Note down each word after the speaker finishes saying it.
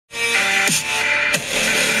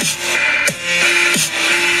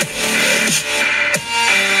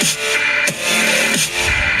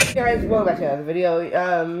welcome back to another video.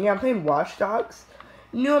 Yeah, I'm playing Watch Dogs.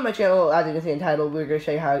 New on my channel, as you can see in the title, we're gonna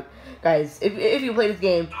show you how, guys, if you play this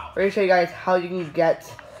game, we're gonna show you guys how you can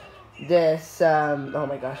get this, oh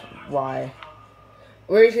my gosh, why?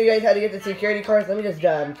 We're gonna show you guys how to get the security cards. Let me just,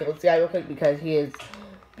 kill this guy real quick because he is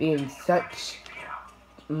being such,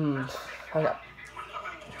 hold up.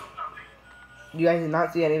 You guys did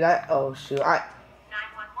not see any of that? Oh, shoot,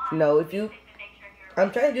 no,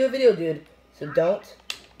 I'm trying to do a video, dude, so don't.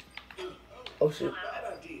 Oh, shoot.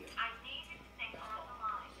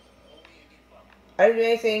 I didn't do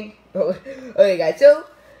anything. Okay, guys, so,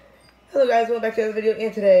 hello guys, welcome back to another video,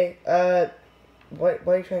 and today, what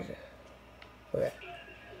are you trying to, okay.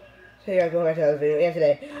 So, guys, welcome back to another video, and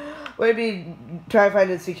today, we're gonna be trying to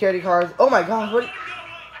find the security cards. Oh my god, what?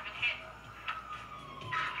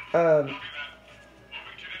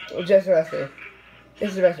 Just arrest me.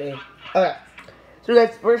 Just arrest me. Okay. So,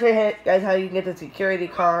 guys, we're gonna show you guys how you can get the security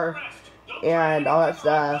card and all that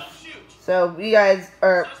stuff. So, you guys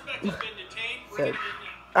are... So,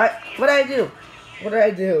 what did I do? What did I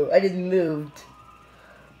do? I just moved.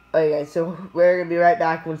 Okay, guys, so we're gonna be right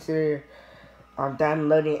back once we're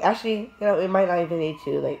downloading. Actually, you know, we might not even need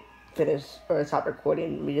to, like, finish or stop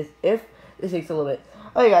recording. We just, if this takes a little bit.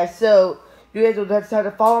 Okay, guys, so you guys will just have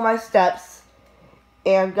to follow my steps.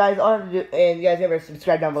 And, guys, all I have to do, and you guys never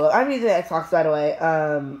subscribe down below. I'm using the Xbox, by the way.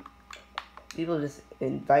 People just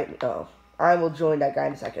invite me. Oh, I will join that guy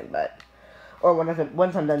in a second, but, or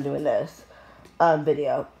once I'm done doing this.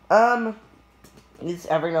 Video. Is this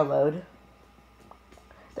ever gonna load?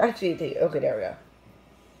 Actually, okay, there we go.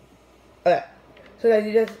 Okay. So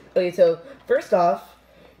guys, so first off,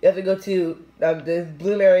 you have to go to, the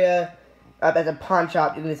Bloom area, at the pawn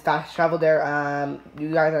shop. You can just fast travel there.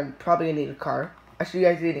 You guys are probably gonna need a car. Actually, you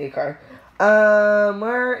guys do need a car.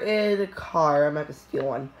 Where is a car? I'm gonna have to steal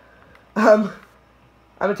one. I'm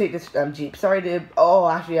gonna take this, Jeep. Sorry, dude. Oh,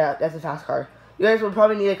 actually, yeah, that's a fast car. You guys will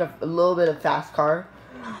probably need like a little bit of fast car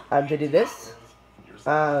to do this.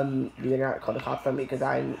 You're not call the cops on me because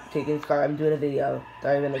I'm taking this car. I'm doing a video.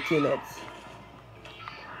 Sorry, in like 2 minutes.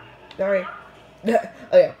 Sorry. Okay,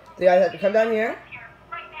 so you guys have to come down here.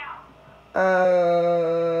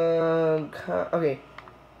 Okay.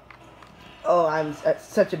 Oh, I'm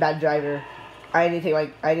such a bad driver. I need to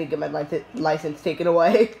get my license taken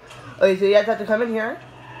away. Okay, so you guys have to come in here.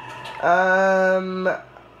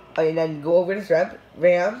 Okay, and then go over this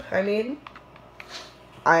ramp,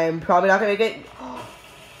 I'm probably not gonna make it.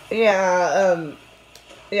 Yeah,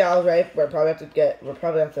 yeah, I was right. We'll probably have to get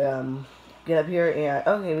up here, and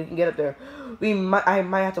okay, we can get up there. I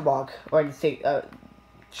might have to walk, or I can take a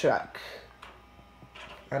truck.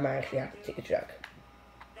 I might actually have to take a truck.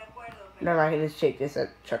 No, I can just take this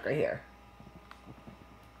truck right here.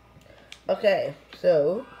 Okay,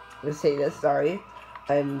 so let's take this. Sorry,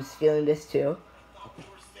 I'm stealing this too.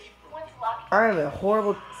 I'm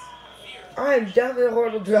definitely a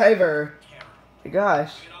horrible driver. My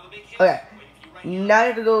gosh. Okay. Now I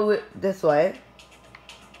have to go this way.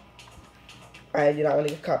 I do not want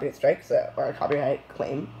to get copyright strikes, or a copyright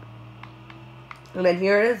claim. And then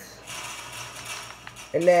here it is.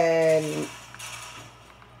 And then,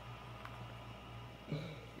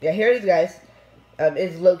 yeah, here it is, guys.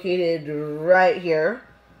 It's located right here.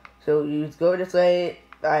 So you just go this way.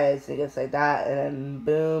 I think it's like that, and then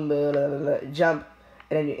boom, boom, blah, blah, blah, jump,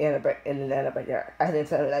 and then you end up right there. I think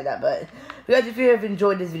it's something like that. But guys, if you have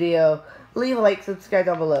enjoyed this video, leave a like, subscribe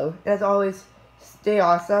down below. And as always, stay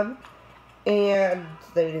awesome. And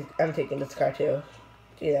then I'm taking this car too.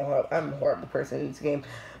 You know, I'm a horrible person in this game.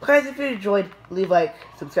 But guys, if you enjoyed, leave a like,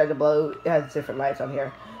 subscribe down below. It has different lights on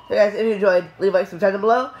here. So guys, if you enjoyed, leave a like, subscribe down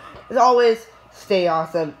below. As always, stay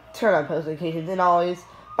awesome. Turn on post notifications, and always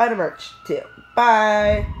buy the merch too.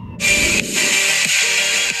 Bye.